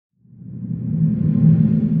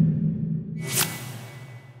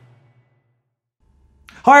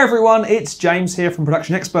Hi everyone, it's James here from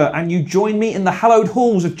Production Expert, and you join me in the hallowed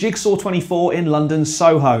halls of Jigsaw 24 in London,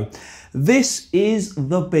 Soho. This is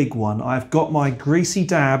the big one. I've got my greasy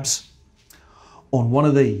dabs on one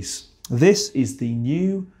of these. This is the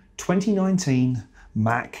new 2019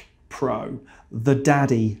 Mac Pro, the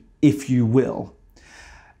daddy, if you will.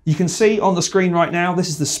 You can see on the screen right now, this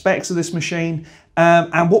is the specs of this machine,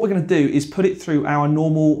 and what we're going to do is put it through our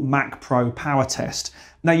normal Mac Pro power test.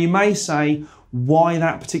 Now you may say, why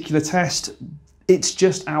that particular test? It's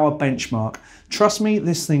just our benchmark. Trust me,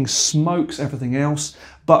 this thing smokes everything else,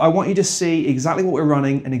 but I want you to see exactly what we're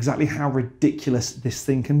running and exactly how ridiculous this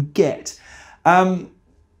thing can get.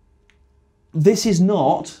 This is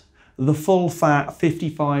not the full fat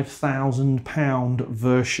 £55,000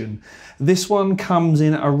 version. This one comes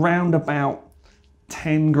in around about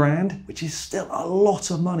 10 grand, which is still a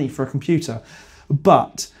lot of money for a computer.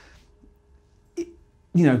 But,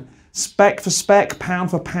 you know, spec for spec, pound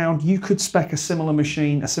for pound, you could spec a similar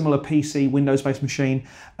machine, a similar PC, Windows-based machine,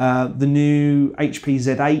 the new HP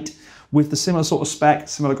Z8 with the similar sort of spec,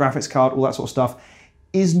 similar graphics card, all that sort of stuff,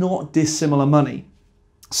 is not dissimilar money.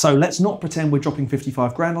 So let's not pretend we're dropping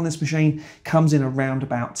 55 grand on this machine. Comes in around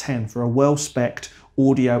about 10 for a well-specced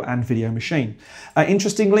audio and video machine.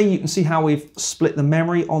 Interestingly, you can see how we've split the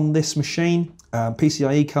memory on this machine.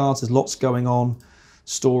 PCIe cards, there's lots going on,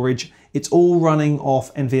 storage. It's all running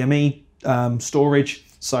off NVMe storage,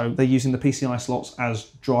 so they're using the PCI slots as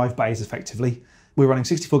drive bays effectively. We're running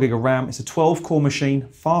 64 gig of RAM. It's a 12-core machine,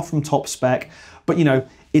 far from top spec, but you know,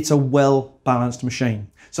 it's a well-balanced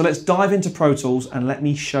machine. So let's dive into Pro Tools and let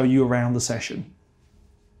me show you around the session.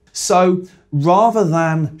 So rather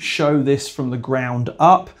than show this from the ground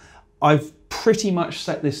up, I've pretty much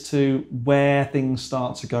set this to where things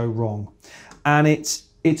start to go wrong. And it's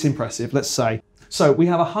impressive, let's say. So we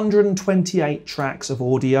have 128 tracks of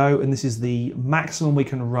audio, and this is the maximum we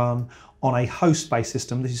can run on a host-based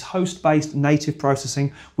system. This is host-based native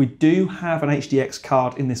processing. We do have an HDX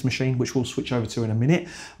card in this machine, which we'll switch over to in a minute,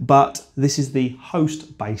 but this is the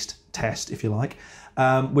host-based test, if you like.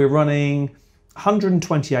 We're running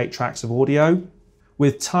 128 tracks of audio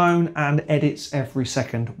with tone and edits every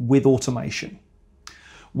second with automation.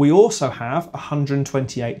 We also have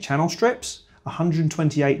 128 channel strips,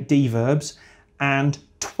 128 deverbs, and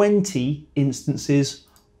 20 instances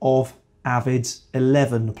of Avid's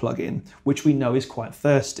 11 plugin, which we know is quite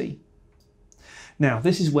thirsty. Now,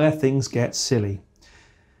 this is where things get silly.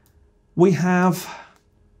 We have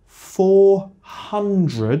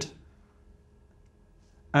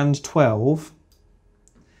 412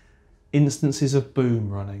 instances of Boom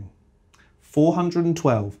running.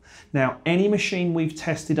 412. Now, any machine we've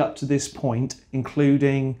tested up to this point,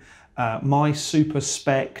 including my super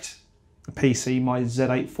spec'd PC, my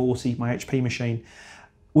Z840, my HP machine,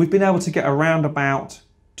 we've been able to get around about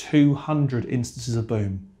 200 instances of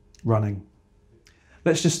Boom running.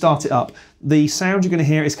 Let's just start it up. The sound you're going to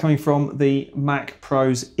hear is coming from the Mac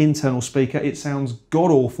Pro's internal speaker. It sounds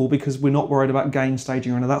god-awful because we're not worried about gain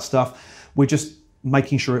staging or any of that stuff. We're just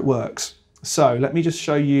making sure it works. So let me just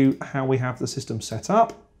show you how we have the system set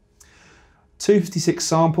up. 256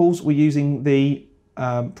 samples. We're using the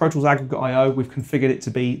Pro Tools Aggregate I/O. We've configured it to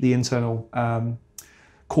be the internal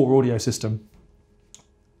core audio system.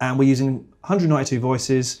 And we're using 192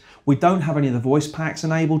 voices. We don't have any of the voice packs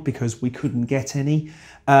enabled because we couldn't get any.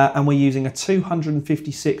 And we're using a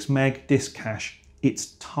 256 meg disk cache.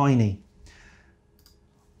 It's tiny.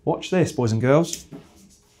 Watch this, boys and girls.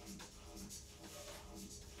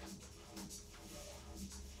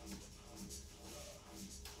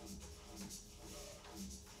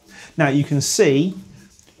 Now you can see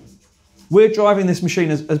we're driving this machine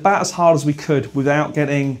about as hard as we could without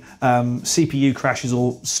getting CPU crashes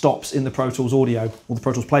or stops in the Pro Tools audio or the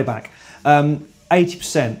Pro Tools playback.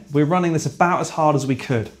 80%. We're running this about as hard as we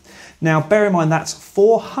could. Now, bear in mind that's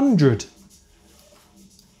 400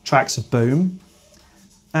 tracks of Boom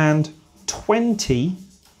and 20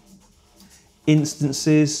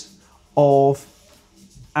 instances of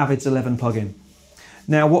Avid's 11 plugin.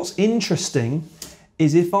 Now, what's interesting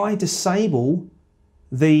is if I disable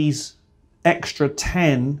these extra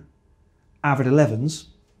 10 Avid 11s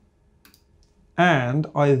and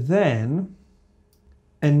I then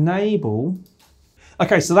enable,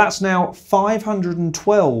 okay, so that's now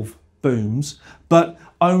 512 Booms, but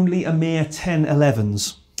only a mere 10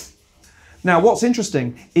 11s. Now, what's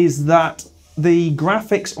interesting is that the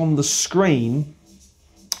graphics on the screen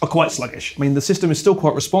are quite sluggish. I mean, the system is still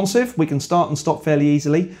quite responsive. We can start and stop fairly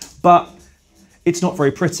easily, but it's not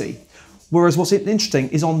very pretty. Whereas what's interesting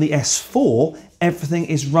is on the S4, everything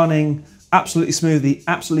is running absolutely smoothly,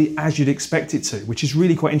 absolutely as you'd expect it to, which is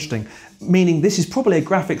really quite interesting. Meaning this is probably a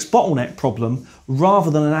graphics bottleneck problem rather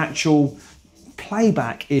than an actual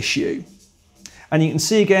playback issue. And you can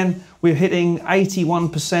see again, we're hitting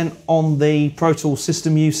 81% on the Pro Tools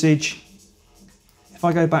system usage. If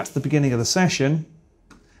I go back to the beginning of the session,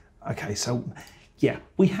 okay, so yeah,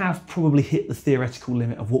 we have probably hit the theoretical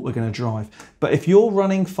limit of what we're going to drive. But if you're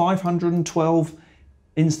running 512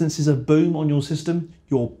 instances of Boom on your system,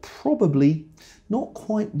 you're probably not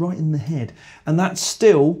quite right in the head. And that's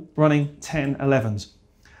still running 1011s.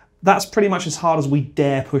 That's pretty much as hard as we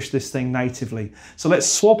dare push this thing natively. So let's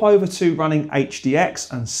swap over to running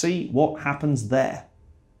HDX and see what happens there.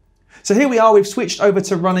 So here we are, we've switched over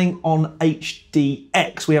to running on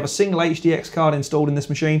HDX. We have a single HDX card installed in this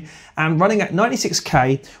machine, and running at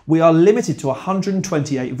 96K, we are limited to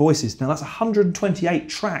 128 voices. Now that's 128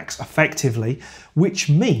 tracks effectively, which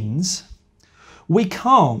means we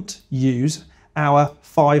can't use our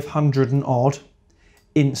 500 and odd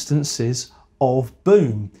instances of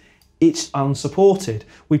Boom. It's unsupported.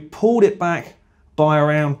 We pulled it back by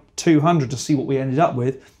around 200 to see what we ended up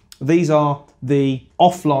with. These are the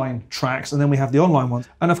offline tracks, and then we have the online ones.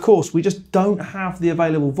 And of course, we just don't have the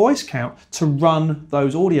available voice count to run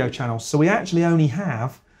those audio channels. So we actually only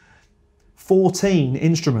have 14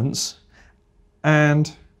 instruments and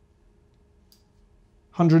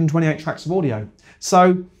 128 tracks of audio.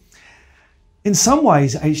 So in some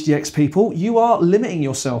ways, HDX people, you are limiting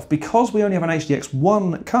yourself. Because we only have an HDX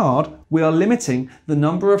 1 card, we are limiting the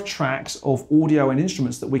number of tracks of audio and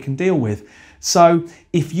instruments that we can deal with. So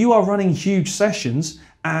if you are running huge sessions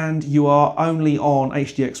and you are only on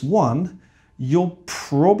HDX 1, you're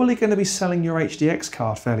probably going to be selling your HDX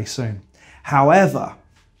card fairly soon. However,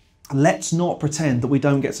 let's not pretend that we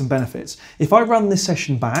don't get some benefits. If I run this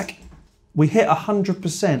session back, we hit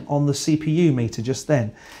 100% on the CPU meter just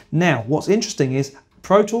then. Now, what's interesting is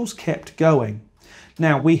Pro Tools kept going.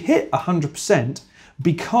 Now, we hit 100%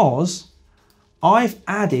 because I've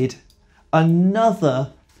added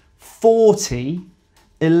another 40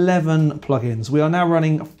 11 plugins. We are now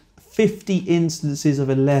running 50 instances of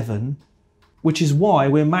 11, which is why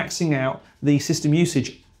we're maxing out the system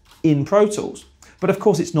usage in Pro Tools. But of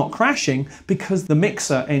course it's not crashing because the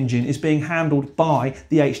mixer engine is being handled by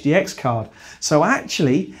the HDX card. So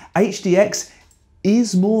actually HDX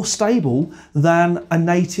is more stable than a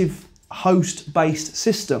native host-based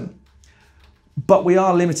system, but we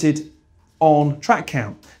are limited on track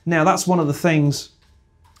count. Now that's one of the things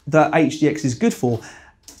that HDX is good for.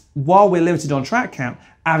 While we're limited on track count,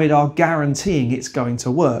 Avid are guaranteeing it's going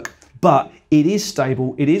to work, but it is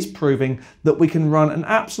stable. It is proving that we can run an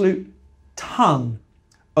absolute ton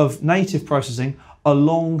of native processing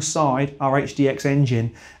alongside our HDX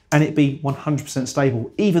engine and it be 100%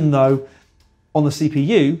 stable, even though on the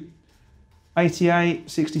CPU, 88,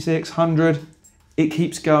 66, 100, it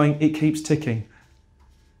keeps going, it keeps ticking.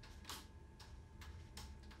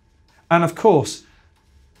 And of course,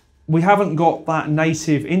 we haven't got that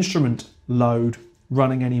native instrument load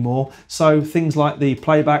running anymore. So things like the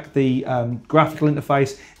playback, the graphical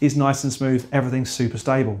interface is nice and smooth, everything's super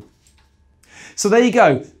stable. So there you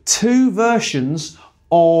go, 2 versions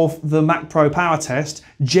of the Mac Pro Power Test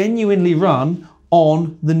genuinely run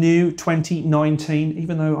on the new 2019,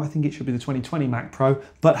 even though I think it should be the 2020 Mac Pro,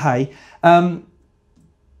 but hey, the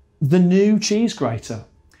new cheese grater.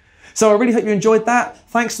 So I really hope you enjoyed that.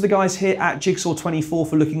 Thanks to the guys here at Jigsaw24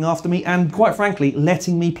 for looking after me and quite frankly,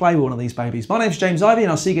 letting me play with one of these babies. My name's James Ivey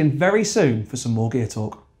and I'll see you again very soon for some more Gear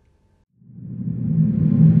Talk.